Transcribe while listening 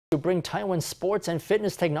To bring Taiwan's sports and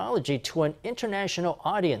fitness technology to an international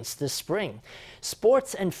audience this spring.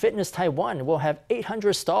 Sports and Fitness Taiwan will have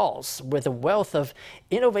 800 stalls with a wealth of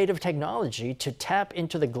innovative technology to tap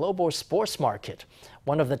into the global sports market.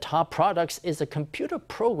 One of the top products is a computer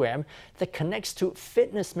program that connects to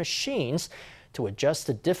fitness machines to adjust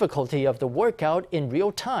the difficulty of the workout in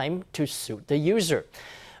real time to suit the user.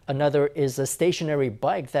 Another is a stationary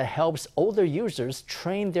bike that helps older users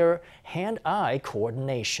train their hand-eye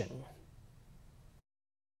coordination.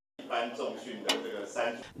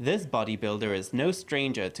 This bodybuilder is no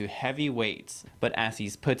stranger to heavy weights, but as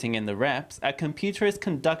he's putting in the reps, a computer is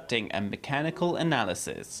conducting a mechanical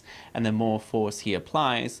analysis, and the more force he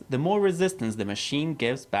applies, the more resistance the machine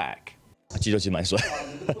gives back.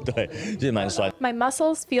 My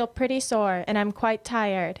muscles feel pretty sore and I'm quite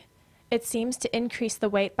tired. It seems to increase the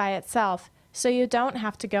weight by itself, so you don't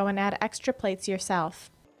have to go and add extra plates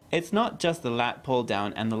yourself. It's not just the lat pull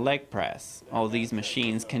down and the leg press. All these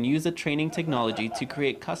machines can use the training technology to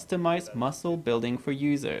create customized muscle building for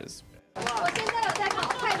users.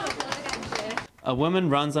 A woman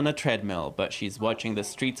runs on a treadmill, but she's watching the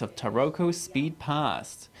streets of Taroko speed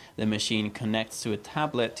past. The machine connects to a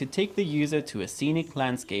tablet to take the user to a scenic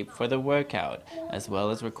landscape for the workout, as well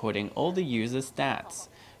as recording all the user's stats.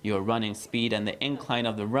 Your running speed and the incline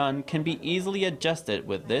of the run can be easily adjusted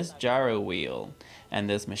with this gyro wheel. And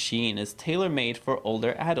this machine is tailor-made for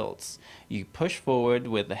older adults. You push forward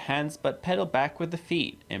with the hands but pedal back with the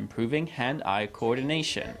feet, improving hand-eye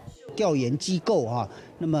coordination.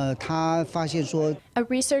 A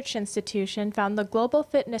research institution found the global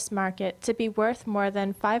fitness market to be worth more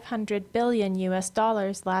than $500 billion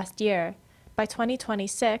last year. By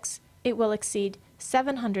 2026, it will exceed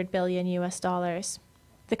 $700 billion.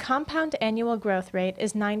 The compound annual growth rate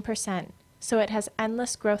is 9%, so it has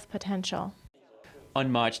endless growth potential. On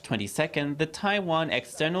March 22nd, the Taiwan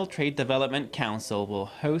External Trade Development Council will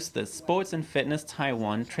host the Sports and Fitness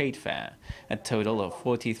Taiwan Trade Fair. A total of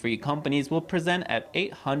 43 companies will present at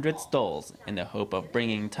 800 stalls in the hope of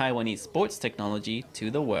bringing Taiwanese sports technology to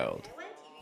the world.